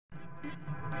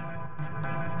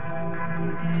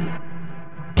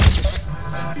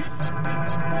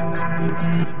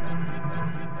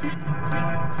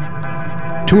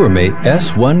TourMate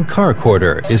S1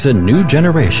 Carcorder is a new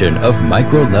generation of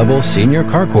micro-level senior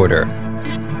carcorder.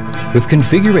 With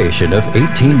configuration of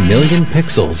 18 million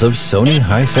pixels of Sony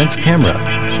Hisense camera,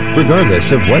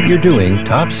 regardless of what you're doing,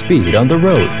 top speed on the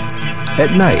road,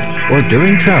 at night or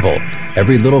during travel,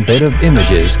 every little bit of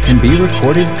images can be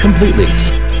recorded completely.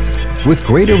 With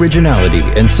great originality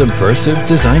and subversive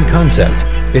design concept,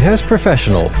 it has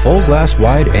professional full-glass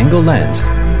wide-angle lens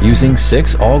using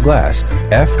 6 all-glass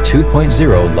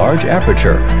f2.0 large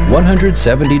aperture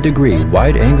 170-degree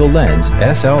wide-angle lens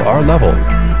SLR level.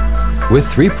 With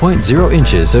 3.0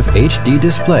 inches of HD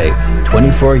display,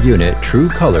 24-unit true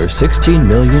color 16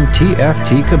 million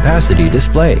TFT capacity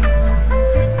display.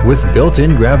 With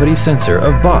built-in gravity sensor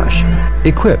of Bosch,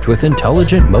 equipped with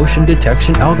intelligent motion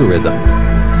detection algorithm.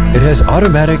 It has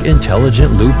automatic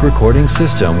intelligent loop recording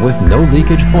system with no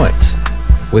leakage points.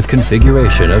 With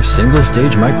configuration of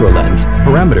single-stage microlens,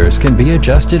 parameters can be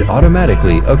adjusted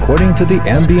automatically according to the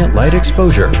ambient light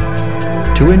exposure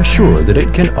to ensure that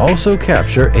it can also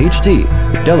capture HD,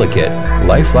 delicate,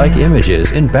 lifelike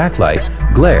images in backlight,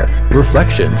 glare,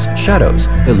 reflections, shadows,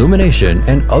 illumination,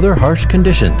 and other harsh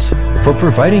conditions for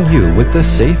providing you with the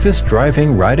safest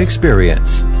driving ride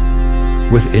experience.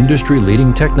 With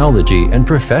industry-leading technology and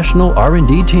professional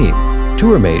R&D team,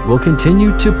 TourMate will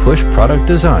continue to push product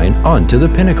design onto the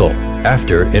pinnacle.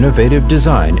 After innovative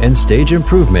design and stage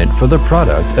improvement for the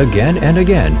product again and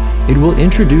again, it will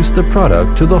introduce the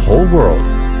product to the whole world.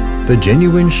 The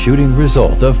genuine shooting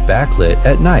result of backlit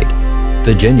at night.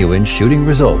 The genuine shooting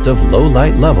result of low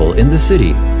light level in the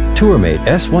city. TourMate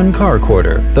S1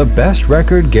 Carcorder, the best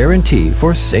record guarantee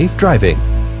for safe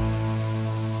driving.